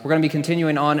We're going to be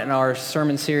continuing on in our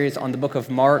sermon series on the book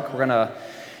of Mark. We're going to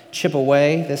chip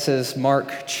away. This is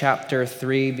Mark chapter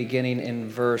 3, beginning in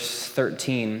verse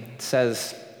 13. It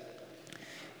says,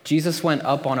 Jesus went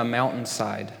up on a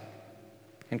mountainside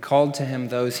and called to him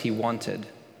those he wanted,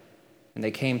 and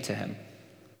they came to him.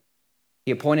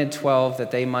 He appointed 12 that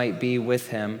they might be with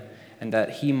him and that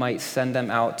he might send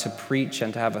them out to preach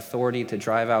and to have authority to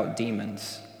drive out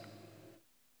demons.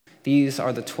 These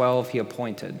are the 12 he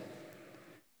appointed: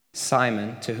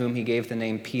 Simon, to whom he gave the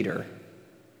name Peter;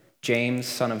 James,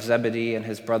 son of Zebedee, and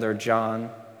his brother John.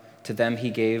 To them he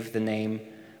gave the name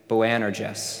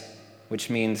Boanerges, which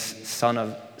means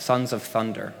sons of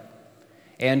thunder;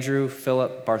 Andrew,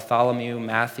 Philip, Bartholomew,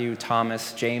 Matthew,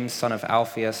 Thomas, James, son of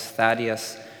Alphaeus,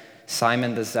 Thaddeus,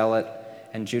 Simon the Zealot,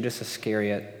 and Judas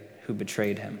Iscariot, who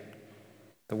betrayed him.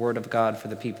 The word of God for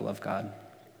the people of God.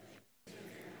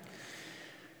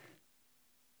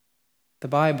 The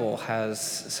Bible has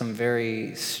some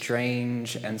very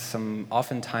strange and some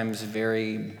oftentimes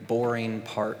very boring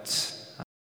parts.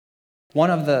 One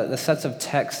of the sets of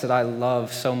texts that I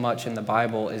love so much in the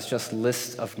Bible is just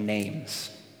lists of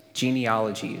names,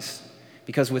 genealogies,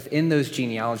 because within those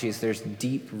genealogies there's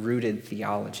deep-rooted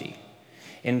theology.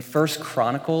 In 1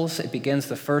 Chronicles, it begins,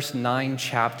 the first 9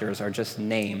 chapters are just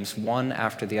names, one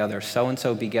after the other.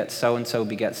 So-and-so begets so-and-so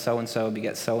begets so-and-so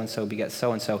begets so-and-so begets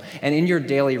so-and-so. And in your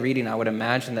daily reading, I would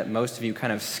imagine that most of you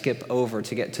kind of skip over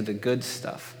to get to the good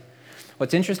stuff.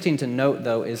 What's interesting to note,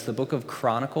 though, is the book of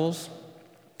Chronicles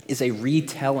is a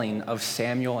retelling of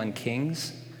Samuel and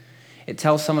Kings. It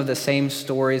tells some of the same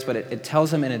stories, but it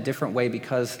tells them in a different way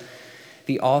because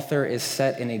the author is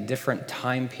set in a different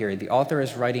time period. The author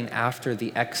is writing after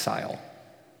the exile.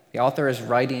 The author is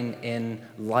writing in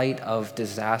light of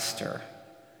disaster.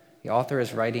 The author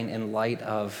is writing in light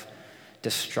of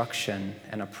destruction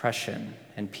and oppression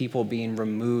and people being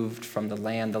removed from the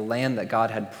land that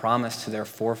God had promised to their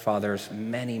forefathers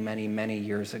many, many, many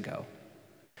years ago.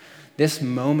 This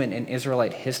moment in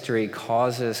Israelite history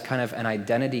causes kind of an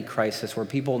identity crisis where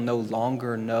people no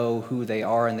longer know who they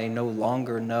are, and they no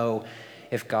longer know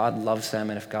if God loves them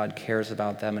and if God cares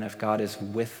about them and if God is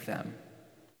with them.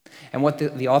 And what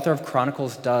the author of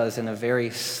Chronicles does in a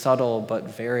very subtle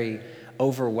but very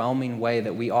overwhelming way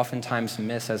that we oftentimes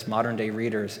miss as modern day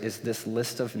readers is this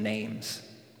list of names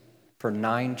for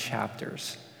 9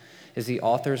 chapters is the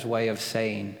author's way of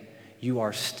saying, you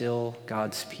are still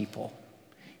God's people.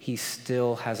 He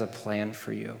still has a plan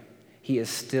for you. He is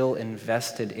still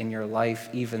invested in your life,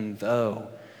 even though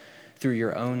through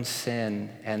your own sin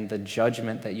and the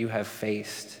judgment that you have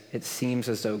faced, it seems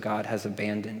as though God has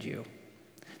abandoned you.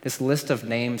 This list of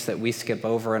names that we skip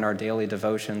over in our daily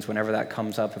devotions, whenever that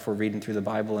comes up, if we're reading through the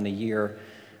Bible in a year,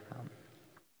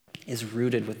 is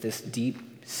rooted with this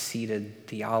deep-seated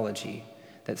theology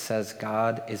that says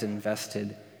God is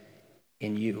invested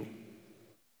in you.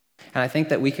 And I think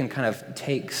that we can kind of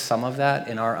take some of that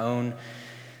in our own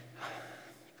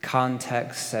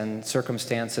contexts and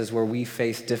circumstances where we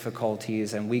face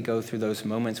difficulties and we go through those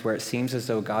moments where it seems as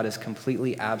though God is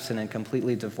completely absent and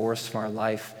completely divorced from our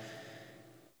life.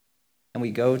 And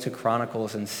we go to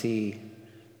Chronicles and see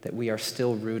that we are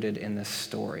still rooted in this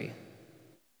story.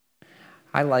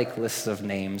 I like lists of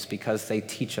names because they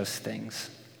teach us things.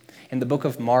 In the book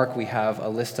of Mark, we have a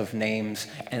list of names,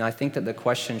 and I think that the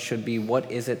question should be,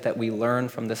 what is it that we learn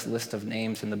from this list of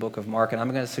names in the book of Mark? And I'm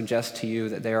going to suggest to you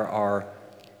that there are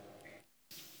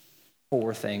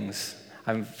 4 things.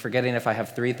 I'm forgetting if I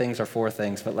have 3 things or 4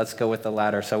 things, but let's go with the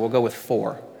latter. So we'll go with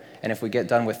 4. And if we get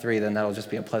done with 3, then that'll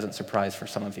just be a pleasant surprise for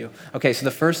some of you. Okay, so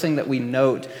the first thing that we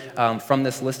note from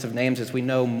this list of names is we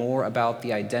know more about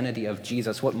the identity of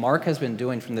Jesus. What Mark has been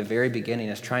doing from the very beginning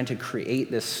is trying to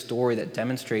create this story that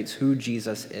demonstrates who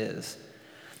Jesus is.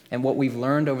 And what we've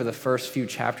learned over the first few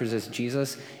chapters is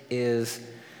Jesus is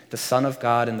the Son of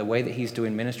God, and the way that he's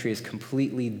doing ministry is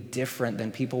completely different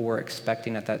than people were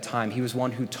expecting at that time. He was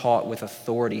one who taught with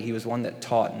authority. He was one that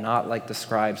taught not like the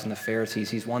scribes and the Pharisees.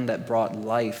 He's one that brought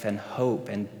life and hope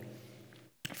and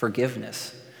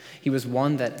forgiveness. He was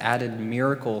one that added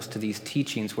miracles to these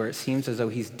teachings where it seems as though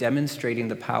he's demonstrating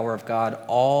the power of God,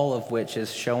 all of which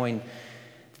is showing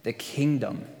the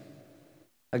kingdom.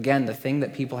 Again, the thing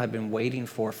that people had been waiting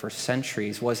for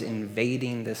centuries was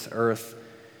invading this earth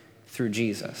through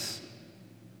Jesus.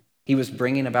 He was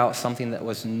bringing about something that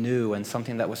was new and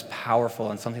something that was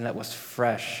powerful and something that was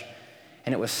fresh.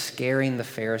 And it was scaring the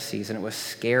Pharisees, and it was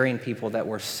scaring people that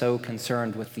were so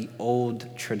concerned with the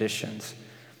old traditions.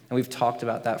 And we've talked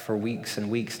about that for weeks and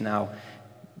weeks now,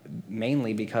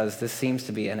 mainly because this seems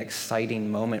to be an exciting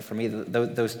moment for me.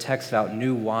 Those texts about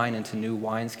new wine into new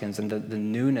wineskins and the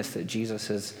newness that Jesus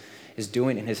is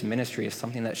doing in his ministry is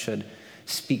something that should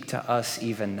speak to us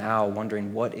even now,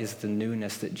 wondering what is the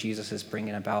newness that Jesus is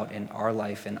bringing about in our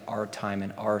life, in our time,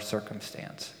 in our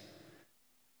circumstance.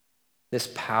 This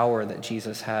power that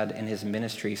Jesus had in his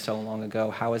ministry so long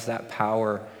ago, how is that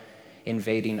power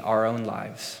invading our own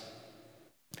lives?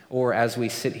 Or as we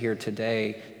sit here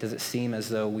today, does it seem as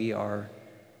though we are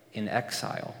in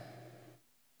exile?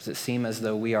 Does it seem as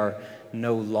though we are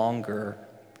no longer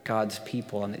God's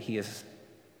people and that he is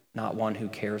not one who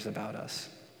cares about us?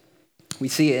 We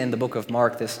see in the book of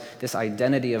Mark this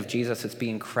identity of Jesus that's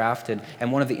being crafted.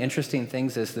 And one of the interesting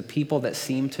things is the people that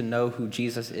seem to know who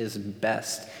Jesus is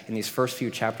best in these first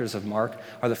few chapters of Mark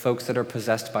are the folks that are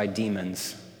possessed by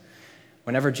demons.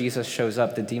 Whenever Jesus shows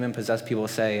up, the demon-possessed people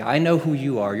say, "I know who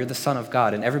you are. You're the Son of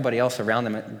God." And everybody else around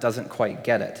them doesn't quite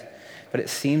get it. But it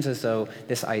seems as though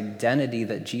this identity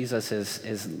that Jesus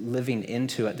is living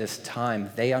into at this time,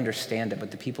 they understand it,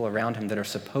 but the people around him that are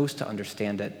supposed to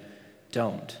understand it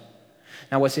don't.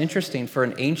 Now, what's interesting, for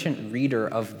an ancient reader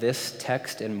of this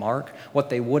text in Mark, what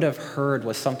they would have heard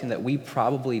was something that we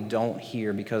probably don't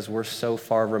hear because we're so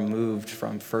far removed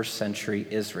from first century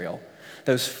Israel.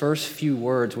 Those first few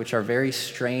words, which are very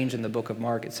strange in the book of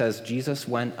Mark, it says, Jesus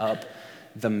went up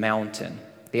the mountain.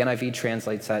 The NIV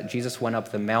translates that, Jesus went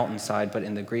up the mountainside, but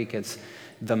in the Greek it's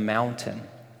the mountain.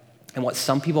 And what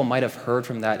some people might have heard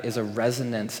from that is a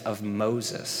resonance of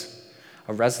Moses,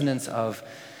 a resonance of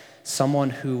someone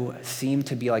who seemed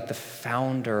to be like the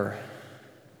founder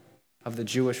of the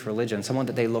Jewish religion, someone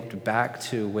that they looked back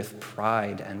to with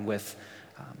pride and with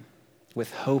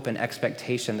hope and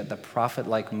expectation that the prophet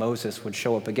like Moses would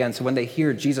show up again. So when they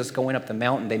hear Jesus going up the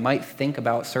mountain, they might think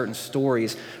about certain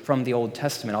stories from the Old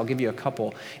Testament. I'll give you a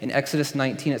couple. In Exodus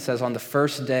 19, it says, on the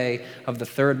first day of the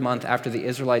third month after the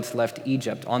Israelites left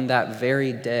Egypt, on that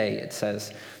very day, it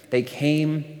says, they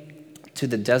came to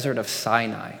the desert of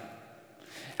Sinai.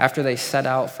 After they set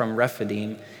out from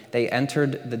Rephidim, they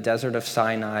entered the desert of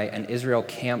Sinai, and Israel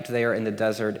camped there in the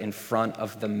desert in front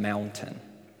of the mountain.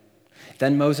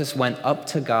 Then Moses went up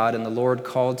to God, and the Lord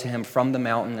called to him from the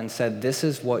mountain and said, "This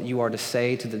is what you are to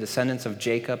say to the descendants of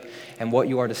Jacob and what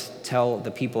you are to tell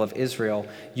the people of Israel.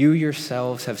 You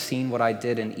yourselves have seen what I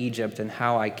did in Egypt and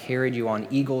how I carried you on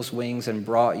eagle's wings and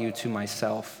brought you to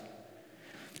myself.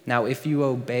 Now if you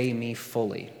obey me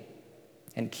fully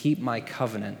and keep my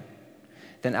covenant,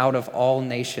 then out of all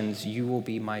nations you will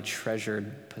be my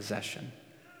treasured possession."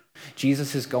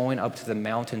 Jesus is going up to the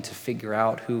mountain to figure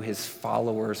out who his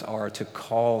followers are, to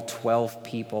call 12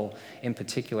 people in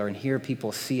particular. And here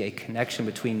people see a connection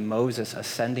between Moses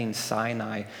ascending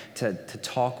Sinai to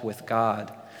talk with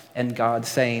God, and God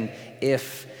saying,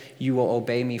 if you will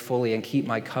obey me fully and keep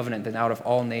my covenant, then out of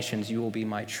all nations you will be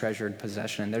my treasured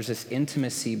possession. And there's this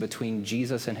intimacy between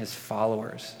Jesus and his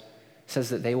followers. It says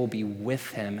that they will be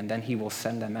with him, and then he will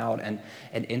send them out, and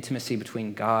an intimacy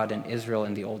between God and Israel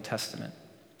in the Old Testament.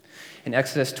 In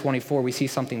Exodus 24, we see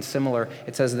something similar.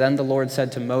 It says, then the Lord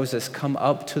said to Moses, come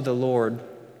up to the Lord,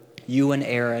 you and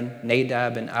Aaron,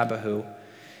 Nadab and Abihu,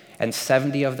 and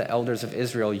 70 of the elders of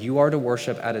Israel. You are to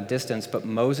worship at a distance, but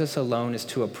Moses alone is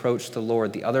to approach the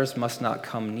Lord. The others must not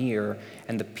come near,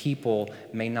 and the people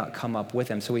may not come up with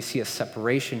him. So we see a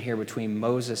separation here between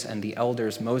Moses and the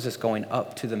elders, Moses going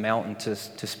up to the mountain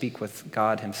to speak with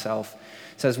God himself.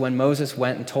 It says, when Moses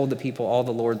went and told the people all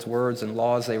the Lord's words and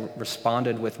laws, they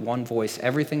responded with one voice,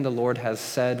 everything the Lord has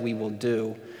said we will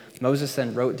do. Moses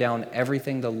then wrote down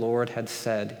everything the Lord had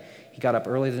said. He got up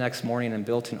early the next morning and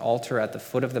built an altar at the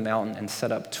foot of the mountain and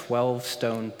set up 12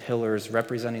 stone pillars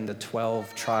representing the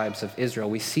 12 tribes of Israel.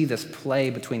 We see this play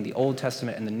between the Old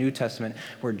Testament and the New Testament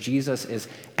where Jesus is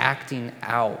acting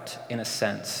out, in a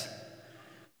sense,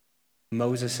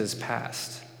 Moses'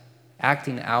 past.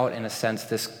 Acting out, in a sense,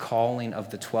 this calling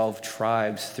of the 12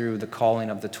 tribes through the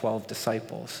calling of the 12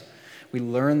 disciples. We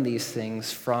learn these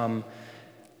things from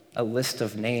a list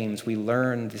of names. We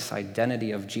learn this identity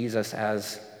of Jesus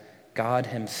as God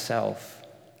himself,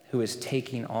 who is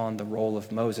taking on the role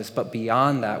of Moses. But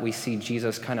beyond that, we see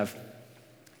Jesus kind of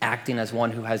acting as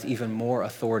one who has even more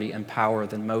authority and power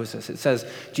than Moses. It says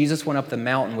Jesus went up the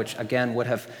mountain, which again would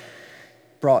have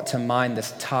brought to mind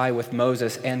this tie with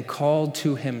Moses, and called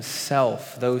to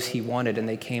himself those he wanted, and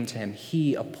they came to him.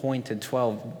 He appointed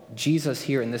 12. Jesus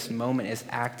here in this moment is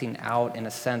acting out, in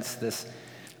a sense, this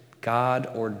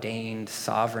God-ordained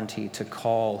sovereignty to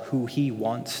call who he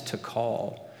wants to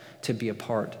call to be a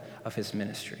part of his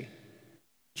ministry.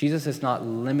 Jesus is not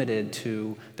limited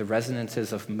to the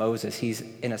resonances of Moses. He's,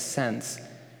 in a sense,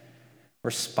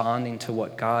 responding to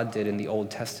what God did in the Old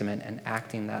Testament and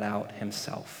acting that out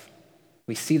himself.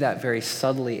 We see that very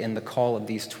subtly in the call of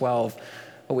these 12.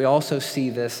 But we also see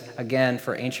this, again,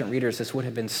 for ancient readers, this would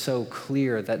have been so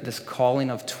clear that this calling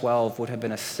of 12 would have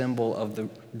been a symbol of the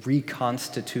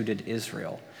reconstituted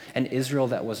Israel, an Israel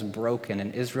that was broken,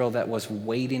 an Israel that was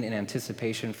waiting in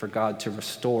anticipation for God to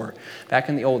restore. Back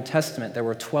in the Old Testament, there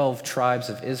were 12 tribes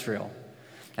of Israel.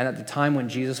 And at the time when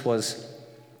Jesus was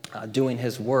doing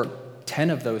his work, 10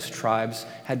 of those tribes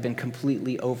had been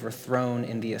completely overthrown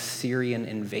in the Assyrian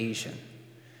invasion.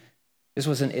 This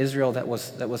was an Israel that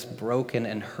was broken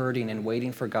and hurting and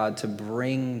waiting for God to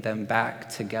bring them back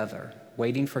together,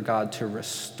 waiting for God to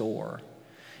restore.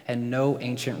 And no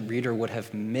ancient reader would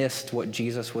have missed what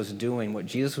Jesus was doing. What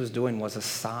Jesus was doing was a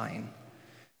sign.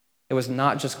 It was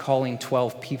not just calling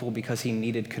 12 people because he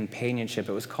needed companionship.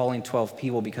 It was calling 12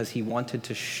 people because he wanted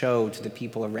to show to the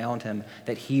people around him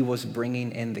that he was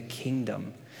bringing in the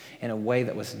kingdom in a way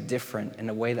that was different, in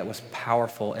a way that was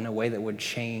powerful, in a way that would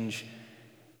change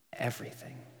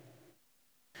everything.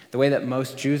 The way that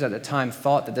most Jews at the time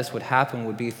thought that this would happen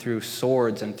would be through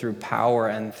swords and through power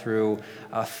and through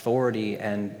authority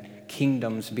and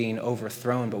kingdoms being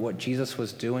overthrown. But what Jesus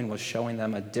was doing was showing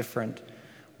them a different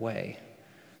way.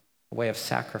 A way of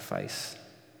sacrifice,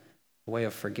 a way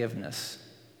of forgiveness,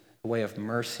 a way of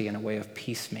mercy, and a way of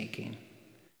peacemaking.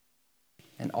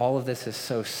 And all of this is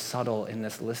so subtle in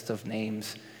this list of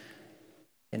names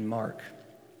in Mark.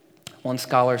 One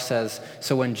scholar says,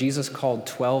 so when Jesus called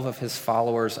 12 of his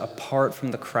followers apart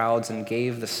from the crowds and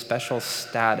gave the special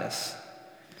status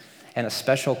and a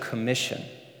special commission,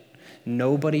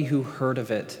 nobody who heard of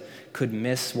it could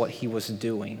miss what he was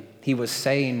doing. He was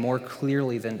saying more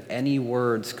clearly than any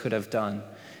words could have done,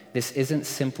 this isn't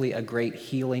simply a great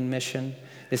healing mission.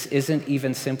 This isn't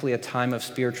even simply a time of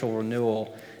spiritual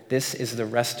renewal. This is the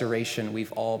restoration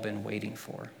we've all been waiting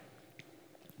for.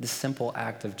 This simple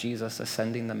act of Jesus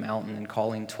ascending the mountain and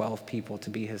calling 12 people to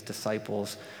be his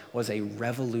disciples was a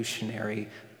revolutionary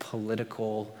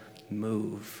political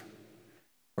move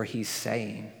where he's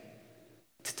saying,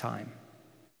 it's time.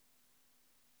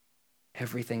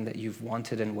 Everything that you've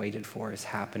wanted and waited for is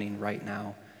happening right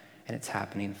now, and it's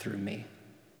happening through me.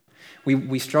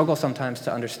 We struggle sometimes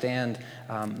to understand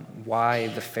why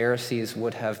the Pharisees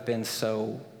would have been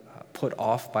so put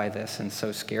off by this and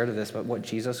so scared of this, but what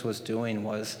Jesus was doing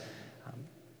was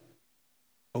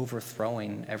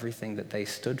overthrowing everything that they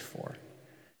stood for,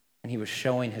 and he was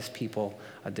showing his people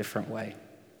a different way.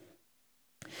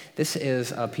 This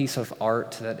is a piece of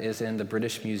art that is in the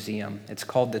British Museum. It's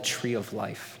called the Tree of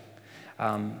Life.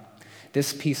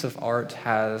 This piece of art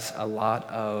has a lot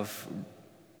of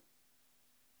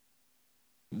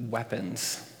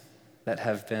weapons that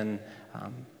have been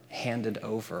handed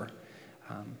over.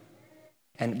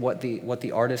 And what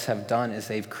the artists have done is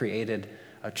they've created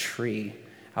a tree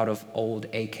out of old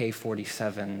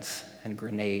AK-47s and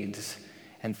grenades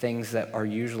and things that are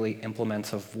usually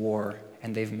implements of war,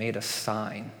 and they've made a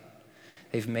sign.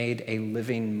 They've made a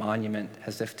living monument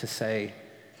as if to say,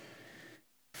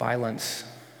 violence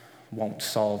won't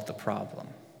solve the problem.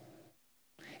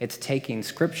 It's taking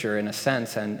scripture in a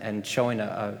sense and showing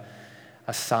a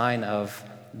sign of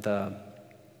the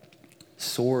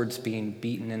swords being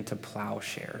beaten into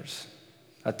plowshares,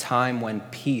 a time when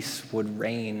peace would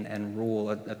reign and rule,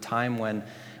 a time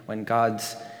when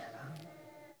God's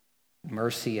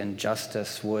mercy and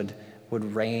justice would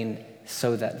reign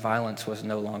so that violence was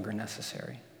no longer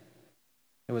necessary.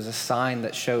 It was a sign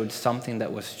that showed something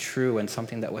that was true and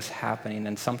something that was happening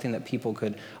and something that people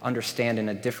could understand in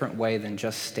a different way than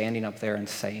just standing up there and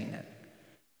saying it.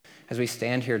 As we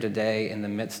stand here today in the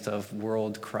midst of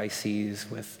world crises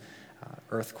with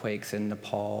earthquakes in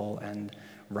Nepal and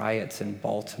riots in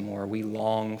Baltimore, we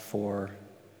long for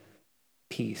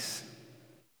peace.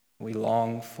 We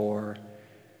long for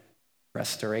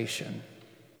restoration.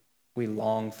 We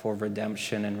long for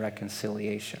redemption and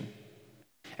reconciliation.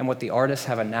 And what the artists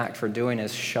have a knack for doing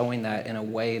is showing that in a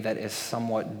way that is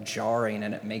somewhat jarring,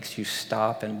 and it makes you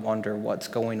stop and wonder what's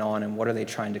going on and what are they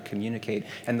trying to communicate.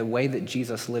 And the way that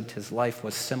Jesus lived his life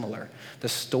was similar. The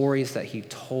stories that he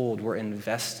told were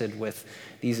invested with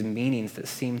these meanings that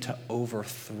seemed to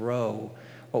overthrow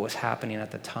what was happening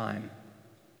at the time.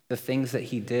 The things that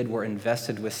he did were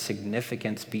invested with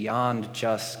significance beyond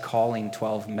just calling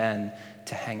 12 men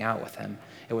to hang out with him.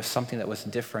 It was something that was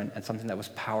different and something that was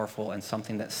powerful and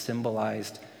something that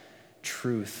symbolized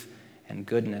truth and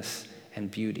goodness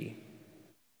and beauty.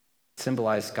 It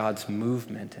symbolized God's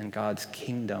movement and God's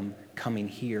kingdom coming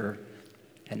here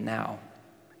and now.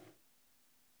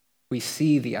 We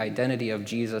see the identity of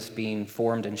Jesus being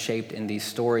formed and shaped in these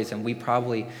stories, and we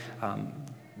probably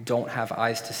don't have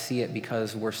eyes to see it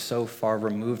because we're so far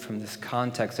removed from this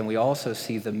context. And we also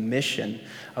see the mission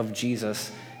of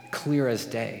Jesus clear as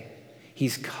day.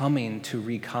 He's coming to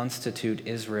reconstitute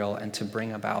Israel and to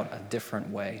bring about a different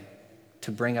way,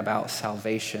 to bring about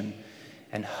salvation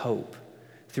and hope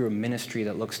through a ministry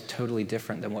that looks totally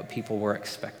different than what people were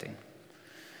expecting.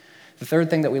 The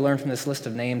third thing that we learn from this list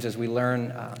of names is we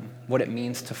learn what it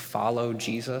means to follow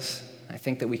Jesus. I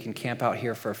think that we can camp out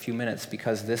here for a few minutes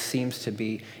because this seems to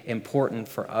be important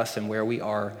for us and where we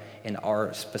are in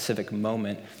our specific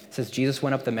moment. It says, Jesus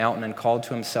went up the mountain and called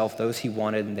to himself those he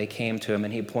wanted, and they came to him,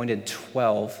 and he appointed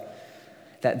 12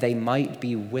 that they might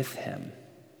be with him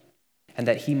and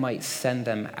that he might send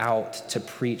them out to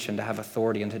preach and to have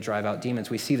authority and to drive out demons.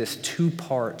 We see this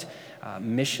two-part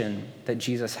mission that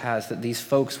Jesus has, that these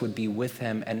folks would be with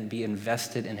him and be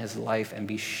invested in his life and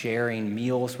be sharing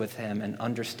meals with him and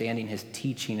understanding his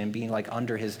teaching and being like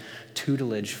under his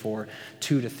tutelage for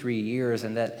 2 to 3 years,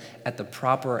 and that at the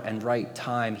proper and right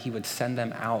time he would send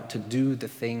them out to do the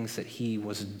things that he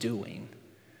was doing.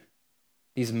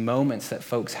 These moments that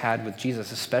folks had with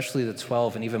Jesus, especially the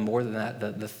 12, and even more than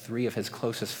that, the 3 of his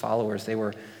closest followers, they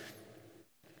were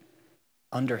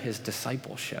under his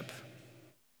discipleship.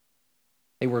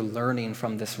 They were learning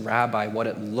from this rabbi what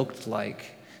it looked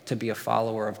like to be a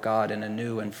follower of God in a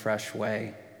new and fresh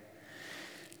way.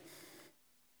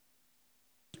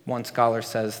 One scholar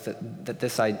says that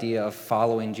this idea of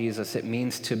following Jesus, it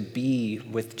means to be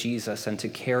with Jesus and to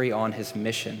carry on his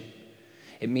mission.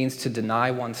 It means to deny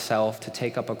oneself, to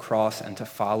take up a cross, and to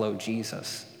follow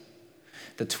Jesus.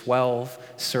 The 12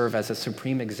 serve as a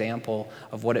supreme example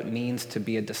of what it means to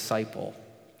be a disciple,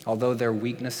 although their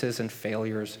weaknesses and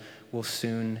failures will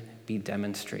soon be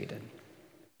demonstrated.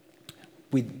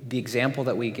 The example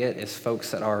that we get is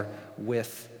folks that are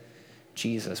with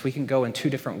Jesus. We can go in 2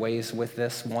 different ways with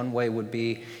this. One way would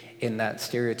be in that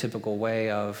stereotypical way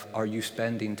of, are you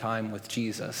spending time with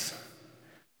Jesus?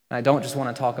 And I don't just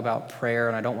want to talk about prayer,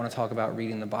 and I don't want to talk about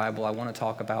reading the Bible. I want to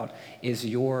talk about, is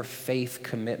your faith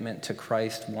commitment to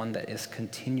Christ one that is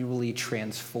continually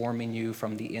transforming you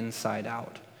from the inside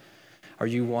out? Are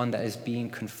you one that is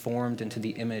being conformed into the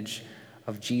image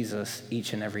of Jesus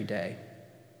each and every day?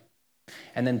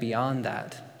 And then beyond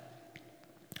that,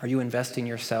 are you investing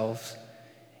yourselves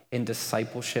in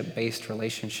discipleship-based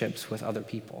relationships with other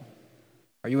people?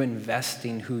 Are you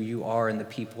investing who you are in the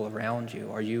people around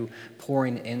you? Are you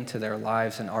pouring into their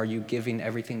lives, and are you giving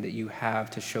everything that you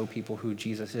have to show people who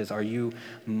Jesus is? Are you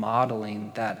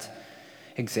modeling that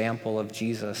example of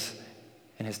Jesus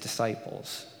and his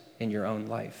disciples in your own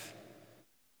life?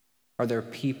 Are there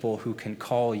people who can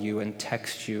call you and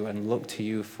text you and look to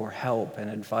you for help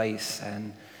and advice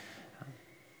and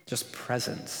just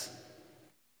presence?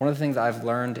 One of the things I've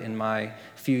learned in my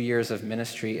few years of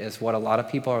ministry is what a lot of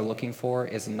people are looking for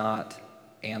is not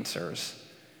answers.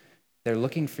 They're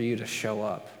looking for you to show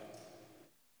up.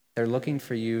 They're looking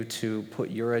for you to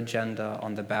put your agenda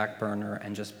on the back burner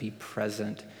and just be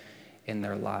present in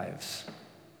their lives.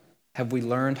 Have we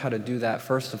learned how to do that,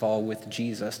 first of all, with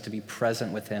Jesus, to be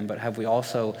present with him, but have we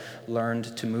also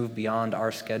learned to move beyond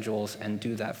our schedules and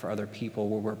do that for other people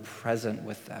where we're present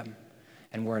with them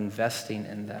and we're investing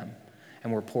in them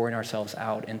and we're pouring ourselves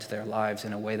out into their lives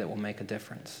in a way that will make a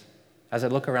difference? As I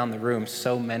look around the room,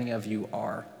 so many of you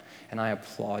are, and I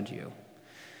applaud you.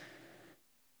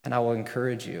 And I will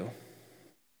encourage you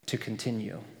to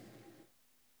continue.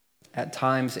 At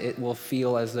times, it will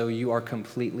feel as though you are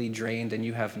completely drained and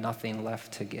you have nothing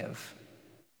left to give.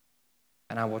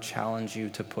 And I will challenge you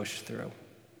to push through.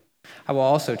 I will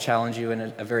also challenge you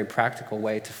in a very practical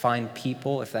way to find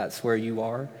people, if that's where you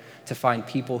are, to find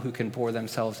people who can pour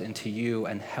themselves into you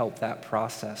and help that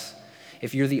process.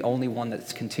 If you're the only one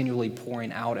that's continually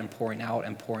pouring out and pouring out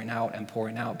and pouring out and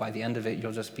pouring out, by the end of it,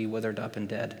 you'll just be withered up and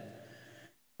dead.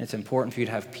 It's important for you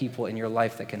to have people in your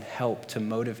life that can help to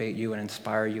motivate you and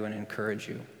inspire you and encourage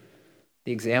you.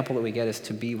 The example that we get is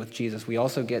to be with Jesus. We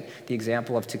also get the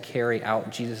example of to carry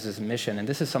out Jesus' mission. And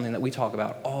this is something that we talk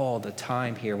about all the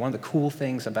time here. One of the cool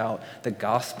things about the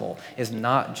gospel is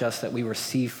not just that we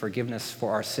receive forgiveness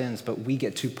for our sins, but we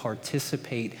get to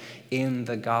participate in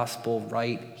the gospel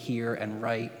right here and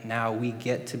right now. We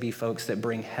get to be folks that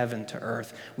bring heaven to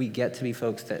earth. We get to be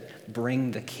folks that bring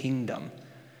the kingdom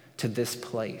to this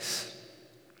place.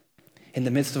 In the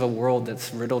midst of a world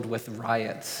that's riddled with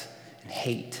riots and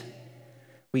hate,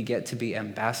 we get to be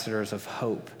ambassadors of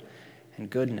hope and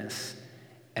goodness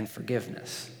and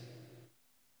forgiveness.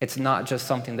 It's not just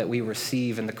something that we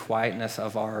receive in the quietness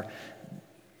of our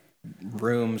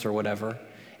rooms or whatever.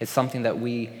 It's something that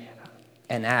we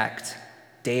enact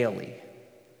daily.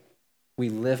 We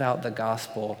live out the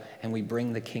gospel and we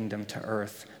bring the kingdom to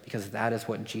earth because that is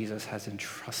what Jesus has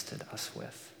entrusted us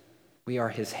with. We are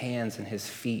his hands and his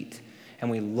feet, and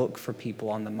we look for people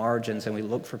on the margins, and we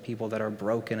look for people that are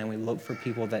broken, and we look for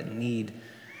people that need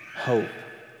hope.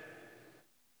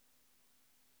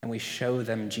 And we show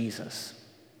them Jesus.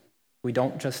 We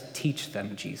don't just teach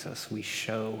them Jesus, we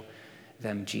show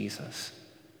them Jesus.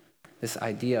 This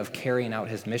idea of carrying out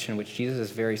his mission, which Jesus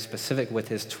is very specific with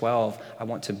his 12, I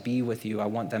want to be with you, I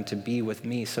want them to be with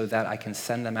me so that I can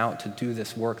send them out to do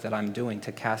this work that I'm doing,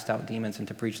 to cast out demons and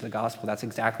to preach the gospel. That's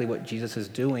exactly what Jesus is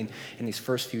doing in these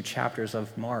first few chapters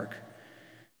of Mark.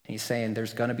 And he's saying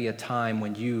there's going to be a time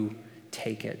when you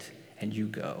take it and you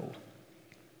go.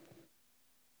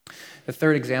 The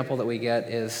third example that we get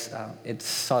is it's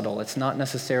subtle. It's not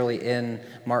necessarily in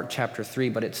Mark chapter 3,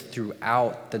 but it's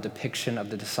throughout the depiction of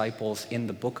the disciples in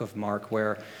the book of Mark,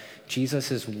 where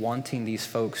Jesus is wanting these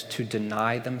folks to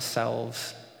deny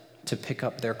themselves, to pick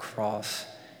up their cross,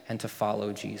 and to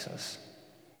follow Jesus.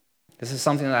 This is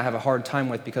something that I have a hard time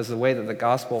with because the way that the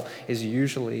gospel is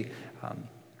usually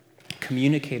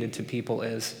communicated to people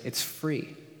is it's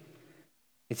free.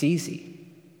 It's easy.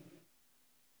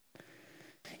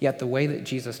 Yet the way that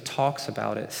Jesus talks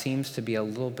about it seems to be a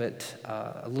little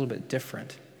bit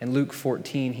different. In Luke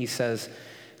 14, he says,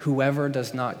 "Whoever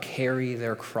does not carry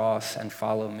their cross and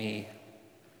follow me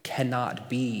cannot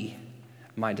be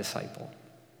my disciple."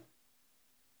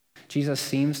 Jesus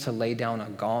seems to lay down a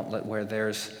gauntlet where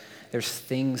there's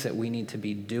things that we need to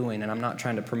be doing, and I'm not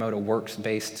trying to promote a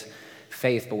works-based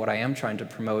faith, but what I am trying to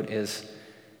promote is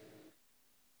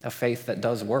a faith that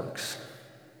does works.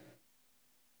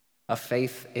 A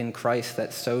faith in Christ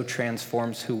that so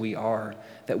transforms who we are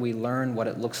that we learn what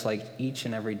it looks like each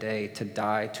and every day to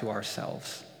die to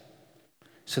ourselves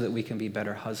so that we can be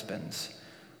better husbands,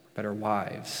 better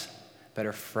wives,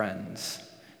 better friends,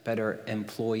 better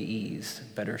employees,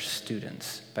 better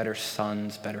students, better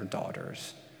sons, better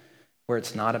daughters, where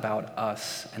it's not about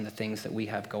us and the things that we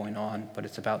have going on, but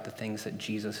it's about the things that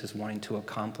Jesus is wanting to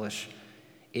accomplish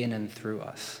in and through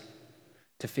us.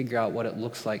 To figure out what it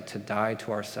looks like to die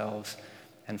to ourselves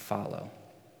and follow.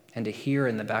 And to hear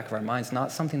in the back of our minds,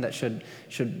 not something that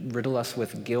should riddle us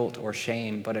with guilt or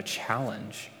shame, but a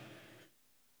challenge.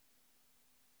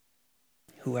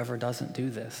 Whoever doesn't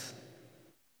do this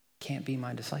can't be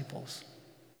my disciples.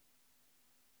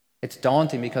 It's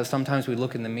daunting because sometimes we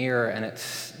look in the mirror and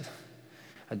it's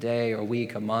a day or a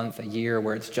week, a month, a year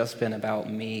where it's just been about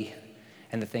me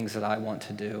and the things that I want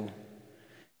to do.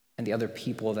 And the other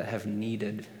people that have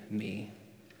needed me,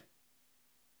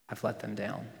 I've let them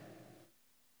down.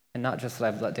 And not just that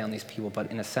I've let down these people,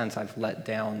 but in a sense, I've let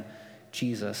down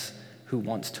Jesus who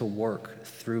wants to work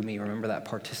through me. Remember that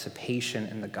participation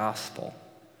in the gospel.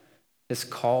 This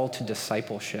call to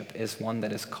discipleship is one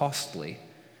that is costly,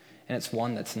 and it's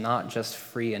one that's not just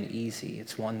free and easy.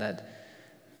 It's one that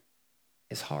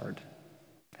is hard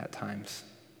at times.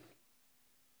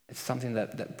 It's something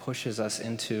that pushes us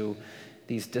into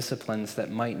these disciplines that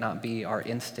might not be our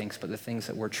instincts, but the things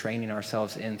that we're training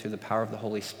ourselves in through the power of the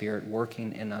Holy Spirit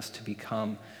working in us to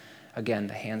become, again,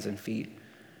 the hands and feet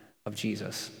of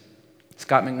Jesus.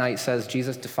 Scott McKnight says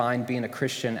Jesus defined being a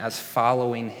Christian as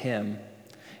following him.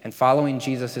 And following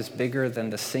Jesus is bigger than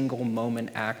the single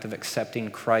moment act of accepting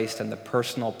Christ and the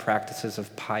personal practices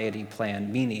of piety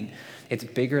plan, meaning it's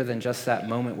bigger than just that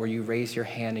moment where you raise your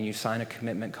hand and you sign a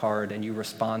commitment card and you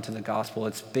respond to the gospel.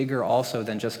 It's bigger also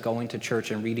than just going to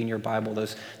church and reading your Bible,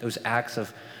 those acts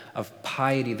of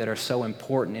piety that are so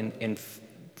important in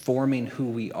forming who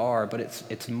we are, but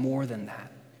it's more than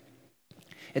that.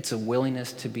 It's a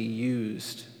willingness to be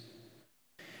used,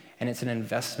 and it's an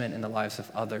investment in the lives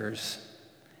of others.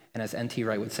 And as N.T.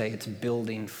 Wright would say, it's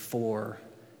building for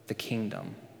the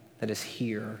kingdom that is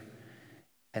here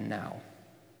and now.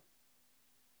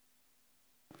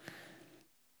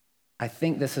 I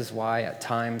think this is why at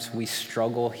times we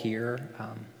struggle here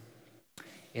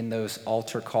in those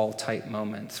altar call type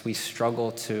moments. We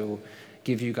struggle to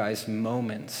give you guys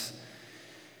moments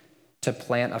to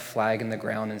plant a flag in the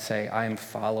ground and say, I am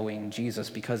following Jesus,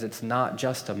 because it's not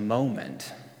just a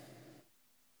moment.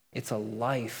 It's a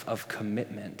life of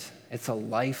commitment. It's a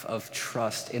life of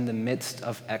trust in the midst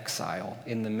of exile,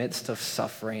 in the midst of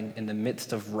suffering, in the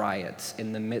midst of riots,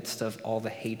 in the midst of all the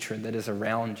hatred that is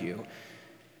around you.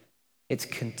 It's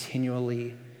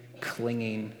continually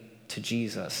clinging to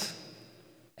Jesus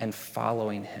and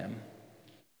following him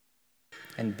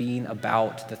and being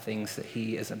about the things that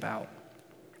he is about.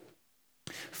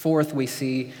 Fourth, we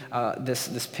see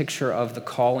this picture of the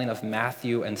calling of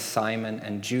Matthew and Simon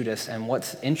and Judas. And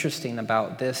what's interesting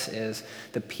about this is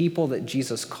the people that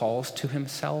Jesus calls to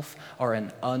himself are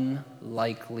an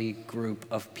unlikely group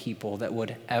of people that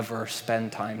would ever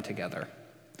spend time together.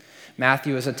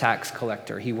 Matthew is a tax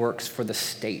collector. He works for the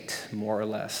state, more or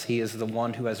less. He is the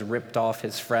one who has ripped off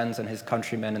his friends and his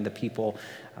countrymen and the people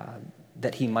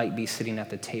that he might be sitting at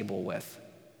the table with.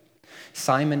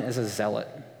 Simon is a zealot.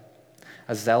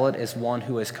 A zealot is one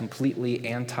who is completely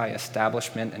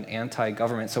anti-establishment and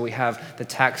anti-government. So we have the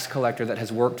tax collector that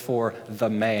has worked for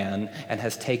the man and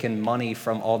has taken money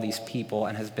from all these people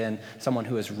and has been someone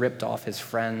who has ripped off his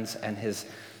friends and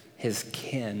his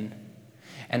kin.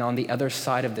 And on the other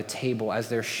side of the table, as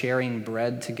they're sharing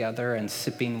bread together and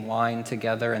sipping wine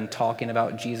together and talking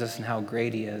about Jesus and how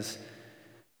great he is,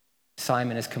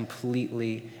 Simon is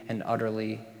completely and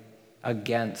utterly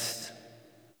against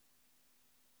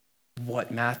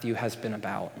what Matthew has been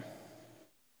about.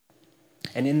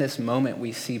 And in this moment,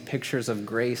 we see pictures of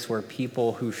grace where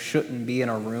people who shouldn't be in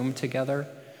a room together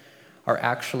are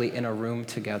actually in a room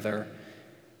together.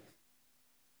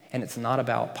 And it's not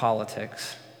about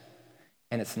politics,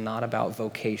 and it's not about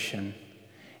vocation,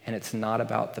 and it's not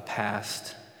about the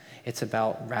past. It's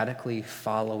about radically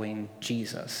following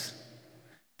Jesus,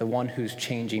 the one who's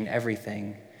changing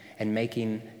everything and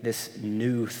making this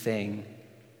new thing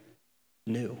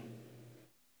new.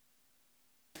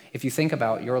 If you think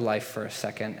about your life for a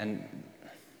second, and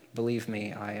believe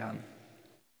me,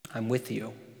 I'm with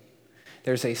you,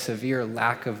 there's a severe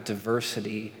lack of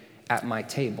diversity at my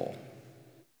table.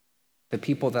 The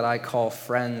people that I call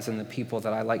friends and the people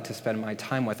that I like to spend my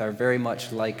time with are very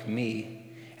much like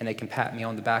me, and they can pat me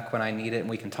on the back when I need it, and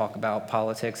we can talk about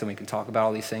politics, and we can talk about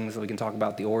all these things, and we can talk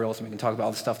about the Orioles, and we can talk about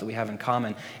all the stuff that we have in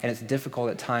common. And it's difficult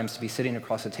at times to be sitting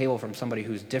across the table from somebody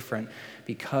who's different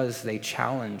because they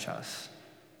challenge us.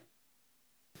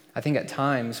 I think at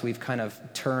times we've kind of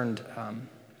turned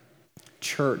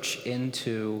church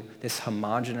into this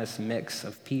homogenous mix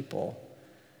of people,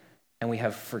 and we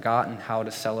have forgotten how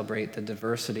to celebrate the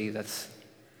diversity that's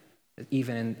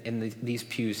even in these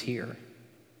pews here.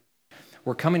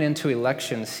 We're coming into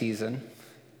election season,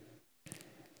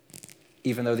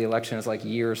 even though the election is like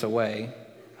years away.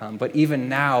 But even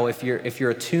now, if you're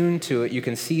attuned to it, you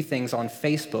can see things on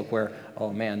Facebook where,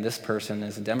 oh man, this person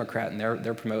is a Democrat and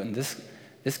they're promoting this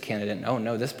candidate, and oh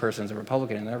no, this person's a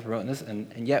Republican and they're promoting this,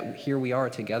 and yet here we are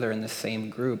together in the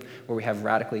same group where we have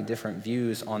radically different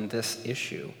views on this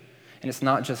issue. And it's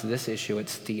not just this issue,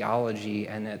 it's theology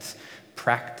and it's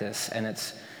practice and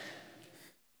it's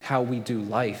how we do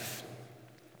life.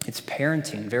 It's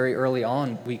parenting. Very early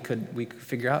on, we could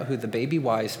figure out who the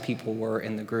baby-wise people were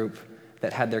in the group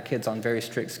that had their kids on very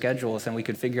strict schedules, and we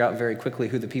could figure out very quickly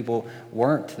who the people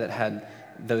weren't that had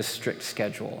those strict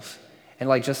schedules. And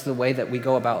like just the way that we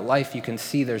go about life, you can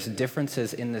see there's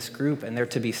differences in this group, and they're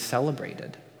to be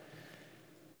celebrated.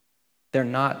 They're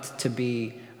not to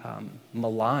be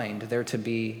maligned. They're to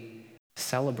be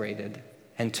celebrated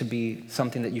and to be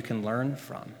something that you can learn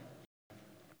from.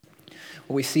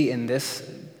 What we see in this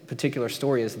particular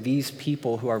story is these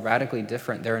people who are radically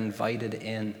different, they're invited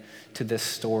in to this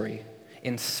story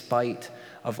in spite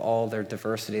of all their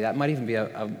diversity. That might even be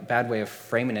a bad way of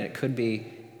framing it. It could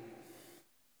be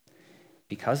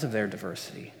because of their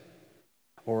diversity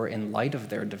or in light of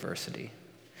their diversity.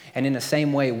 And in the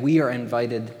same way, we are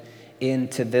invited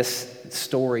into this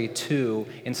story too,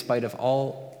 in spite of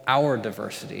all our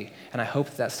diversity. And I hope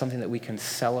that's something that we can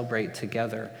celebrate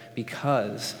together,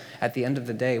 because at the end of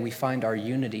the day, we find our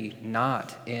unity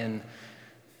not in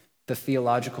the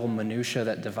theological minutia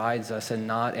that divides us, and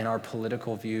not in our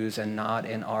political views, and not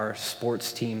in our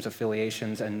sports teams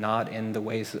affiliations, and not in the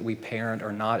ways that we parent,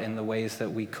 or not in the ways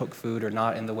that we cook food, or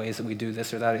not in the ways that we do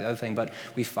this or that or the other thing, but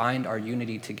we find our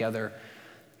unity together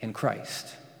in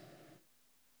Christ.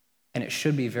 And it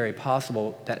should be very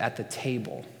possible that at the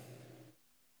table,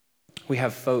 we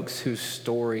have folks whose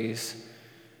stories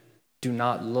do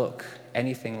not look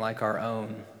anything like our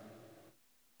own,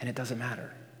 and it doesn't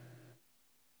matter.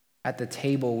 At the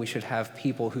table, we should have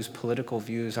people whose political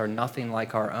views are nothing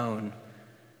like our own,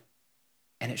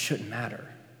 and it shouldn't matter.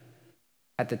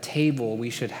 At the table, we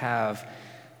should have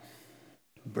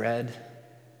bread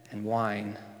and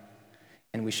wine,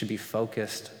 and we should be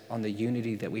focused on the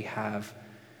unity that we have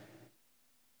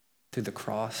through the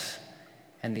cross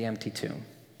and the empty tomb.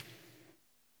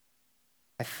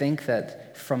 I think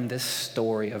that from this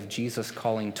story of Jesus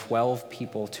calling 12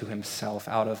 people to himself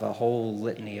out of a whole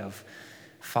litany of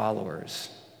followers,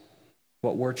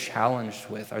 what we're challenged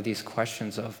with are these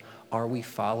questions of, are we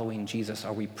following Jesus?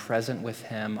 Are we present with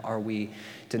him? Are we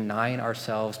denying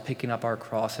ourselves, picking up our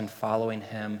cross and following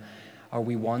him? Are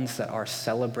we ones that are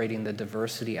celebrating the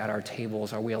diversity at our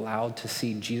tables? Are we allowed to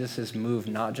see Jesus' move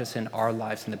not just in our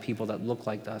lives and the people that look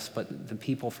like us, but the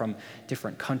people from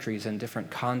different countries and different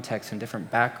contexts and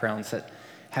different backgrounds that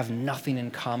have nothing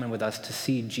in common with us, to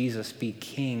see Jesus be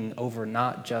king over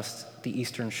not just the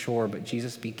Eastern Shore, but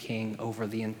Jesus be king over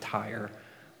the entire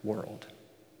world.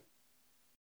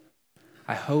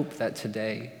 I hope that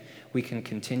today we can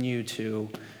continue to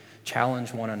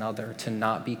challenge one another to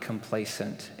not be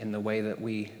complacent in the way that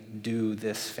we do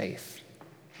this faith,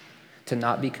 to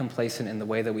not be complacent in the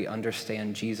way that we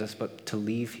understand Jesus, but to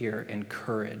leave here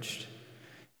encouraged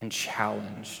and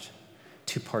challenged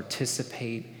to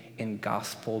participate in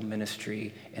gospel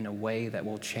ministry in a way that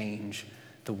will change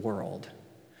the world.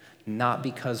 Not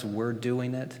because we're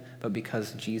doing it, but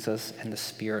because Jesus and the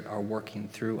Spirit are working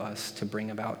through us to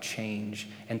bring about change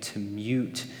and to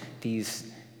mute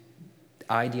these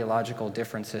ideological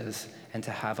differences and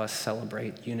to have us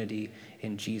celebrate unity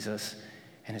in Jesus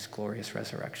and his glorious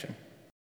resurrection.